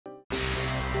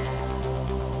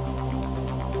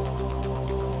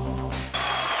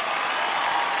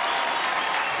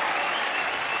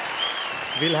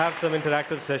we'll have some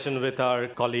interactive session with our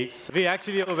colleagues. We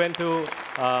actually went to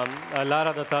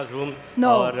Lara Datta's room. No.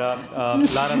 और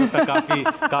Lara Datta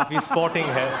काफी sporting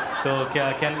है. तो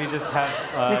क्या can we just have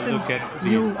Listen, look at the...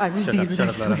 you, I will deal with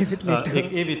this private later.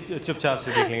 ये भी चुपचाप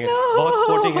से देख लेंगे. बहुत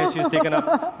sporting है. She's taken up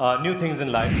new things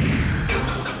in life.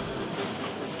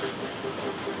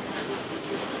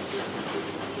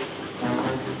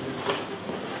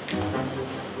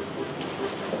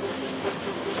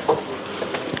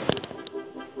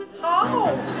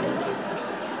 How?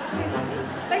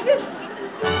 Like this?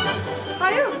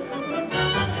 Higher?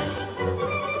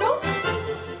 No?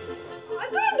 I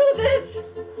can't do this.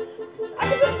 I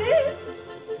can do this.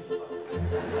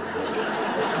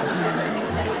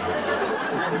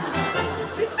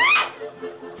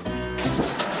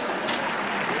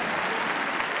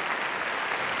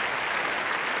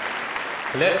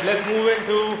 Let's move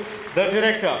into the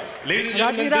director. Ladies and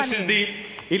gentlemen, this is the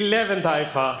 11th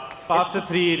IIFA. After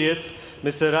 3 Idiots,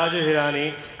 Mr. Raju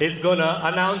Hirani is gonna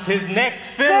announce his next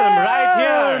film right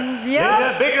here. Yeah.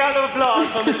 There's a big round of applause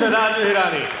for Mr. Raju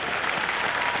Hirani.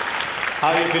 How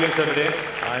are you feeling, sir, today?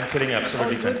 I'm feeling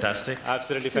absolutely fantastic.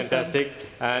 Absolutely fantastic.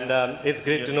 And it's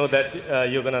great to know that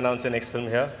you're gonna announce your next film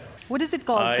here. What is it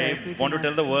called, sir? I want to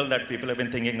tell the world that people have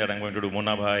been thinking that I'm going to do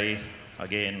Munna Bhai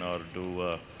again or do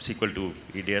a sequel to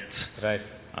Idiots. Right.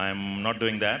 I'm not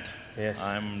doing that. Yes.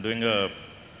 I'm doing a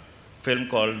film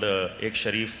called Ek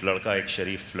Sharif Ladka, Ek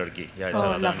Sharif Ladki. Yeah, it's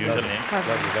another unusual name.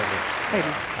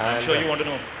 Ladies. I'm sure you want to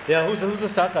know. Yeah, who's the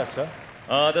star cast, sir?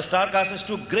 The star cast is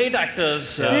 2 great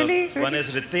actors. Really? One is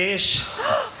Ritiesh,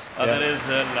 other is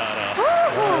Lara.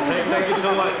 Thank you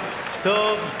so much.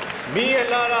 So, me and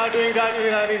Lara are doing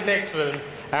Raju Hirani's next film.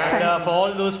 And for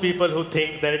all those people who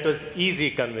think that it was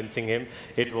easy convincing him,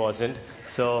 it wasn't.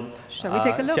 So, Shall we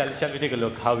take a look? Shall we take a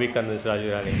look how we convince Raju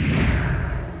Hirani?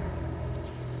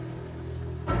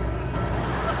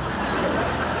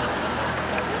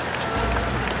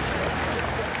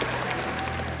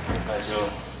 जो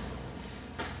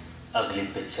अगली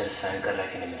picture sign कर रहा है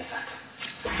कि नहीं मेरे साथ?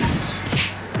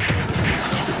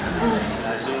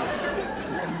 राजू,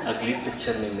 अगली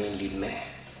पिक्चर में मेन लीड में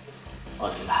और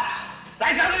लारा।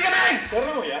 साइन कर रही है मैं? कर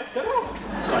रहा हूँ यार, कर रहा हूँ।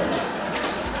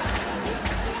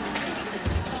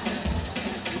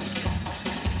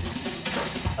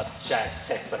 अब चाय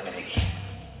सेट पर मिलेगी।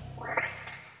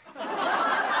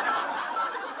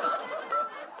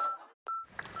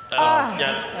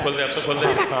 यार खोल दे, अब तो खोल दे।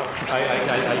 I'll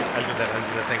do that.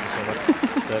 Thank you so much,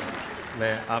 sir.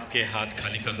 मैं आपके हाथ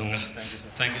खाली कर दूंगा.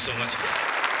 Thank you so much.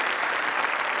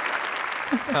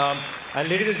 And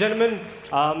ladies and gentlemen,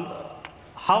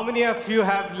 how many of you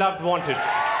have loved Wanted?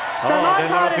 Salman there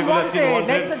are a lot of Khan in people who have seen Wanted,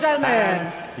 ladies and gentlemen.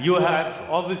 And you have,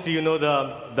 obviously, you know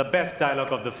the best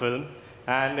dialogue of the film.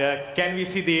 And can we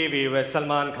see the AV where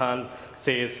Salman Khan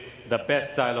says the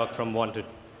best dialogue from Wanted?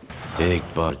 एक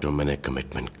बार जो मैंने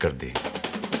commitment कर दी,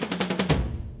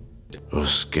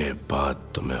 उसके बाद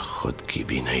तो मैं खुद की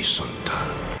भी नहीं सुनता।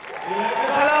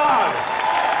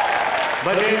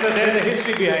 But there's a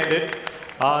history behind it.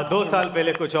 2 साल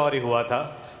पहले कुछ और ही हुआ था,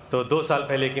 तो 2 साल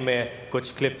पहले की मैं कुछ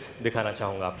क्लिप दिखाना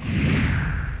चाहूँगा आपको।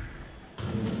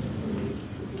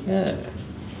 क्या है?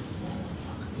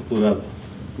 पूरा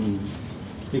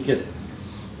ठीक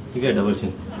है, डबल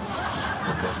चिन।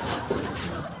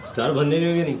 स्टार बनने के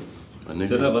लिए नहीं?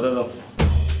 चलो बता दो।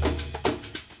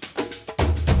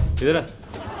 इधर आ।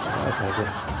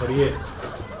 और ये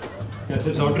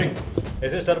ऐसे सॉफ्ट ड्रिंक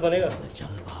ऐसे स्टार बनेगा?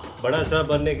 बड़ा स्टार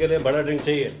बनने के लिए बड़ा ड्रिंक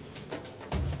चाहिए।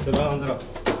 चलो अंदर आओ।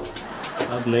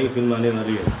 अब नई फिल्म आने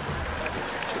वाली है,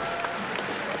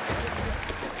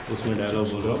 उसमें डायलॉग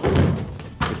बोल रहा हूँ,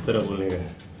 इस तरह बोलने का है।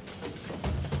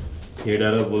 ये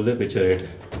डायलॉग बोल दे, पिक्चर हिट।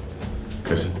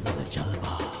 कैसे?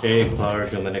 एक बार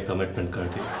जो मैंने कमिटमेंट कर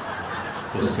दी,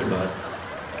 उसके बाद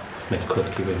मैं खुद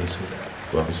की भी नहीं सुनता।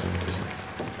 वापस कैसे?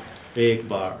 एक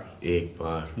बार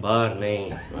बार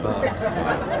नहीं, बार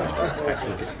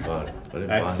एक्सेंट किस बार? अरे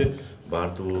एक्सेंट बार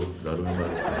तो दारू में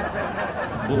बार।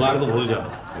 वो बार को भूल जाओ,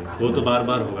 वो तो बार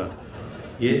बार होगा।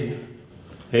 ये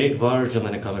एक बार जो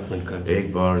मैंने कमिटमेंट कर दी,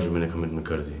 एक बार जो मैंने कमिटमेंट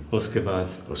कर दी, उसके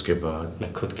बाद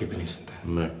मैं खुद की भी नहीं सुनता।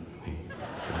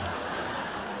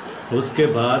 उसके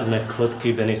बाद मैं खुद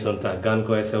की भी नहीं सुनता। गन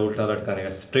को ऐसे उल्टा लटकाने का,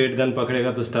 स्ट्रेट गन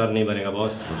पकड़ेगा तो स्टार नहीं बनेगा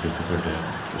बॉस। डिफिकल्ट है।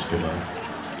 उसके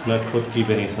बाद मैं खुद की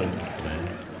भी नहीं सुनता।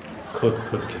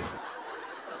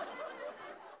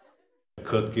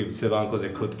 खुद की सिर्फ आंखों से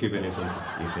खुद की भी नहीं सुनता।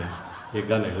 ठीक है, ये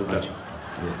गन है उल्टा।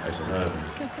 ऐसा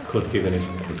खुद की भी नहीं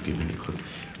सुनता। खुद की भी नहीं। खुद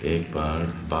एक बार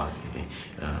बात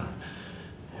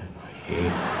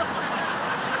एक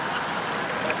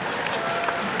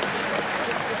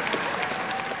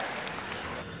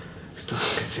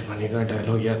कैसे दुश्मनी का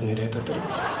डायलॉग याद नहीं रहता तेरे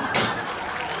को?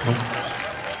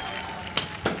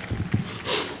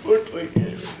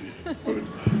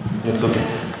 इट्स ओके,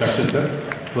 प्रैक्टिस कर,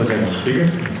 हो जाएगा, ठीक है?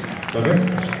 ओके?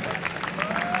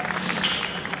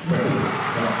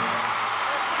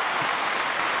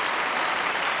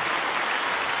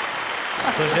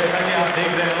 तो जैसा कि आप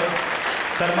देख रहे हो,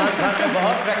 सलमान खान ने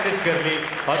बहुत प्रैक्टिस कर ली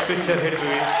और पिक्चर हिट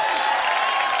हुई।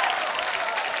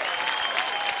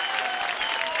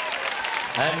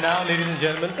 And now, ladies and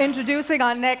gentlemen, introducing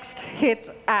our next hit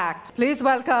act. Please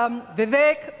welcome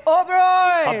Vivek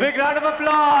Oberoi. A big round of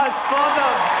applause for the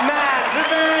man,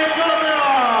 Vivek Oberoi.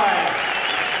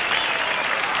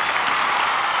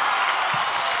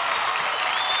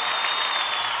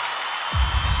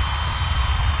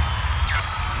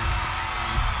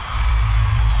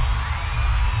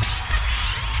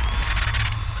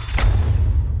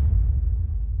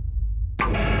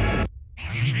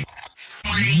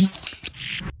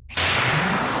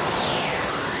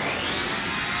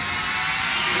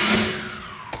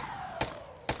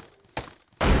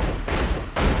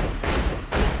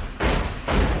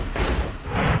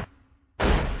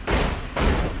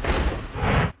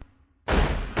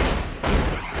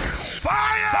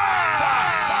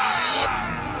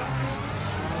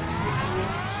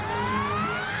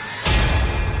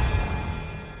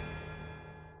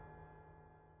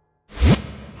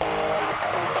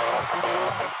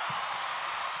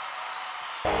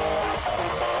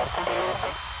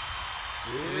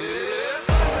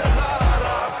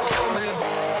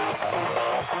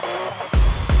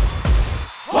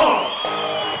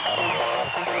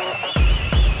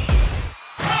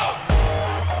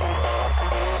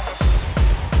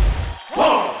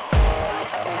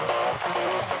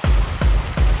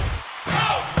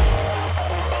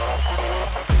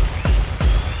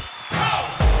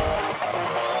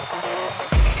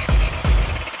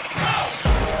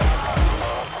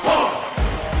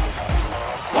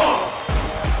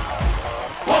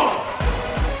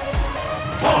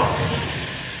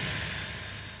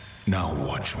 Now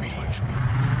watch me.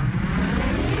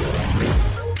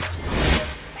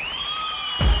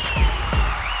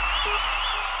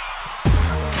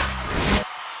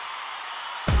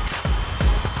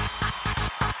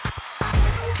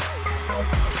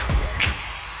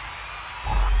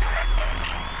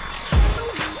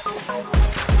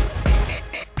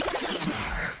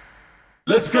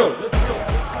 Let's go.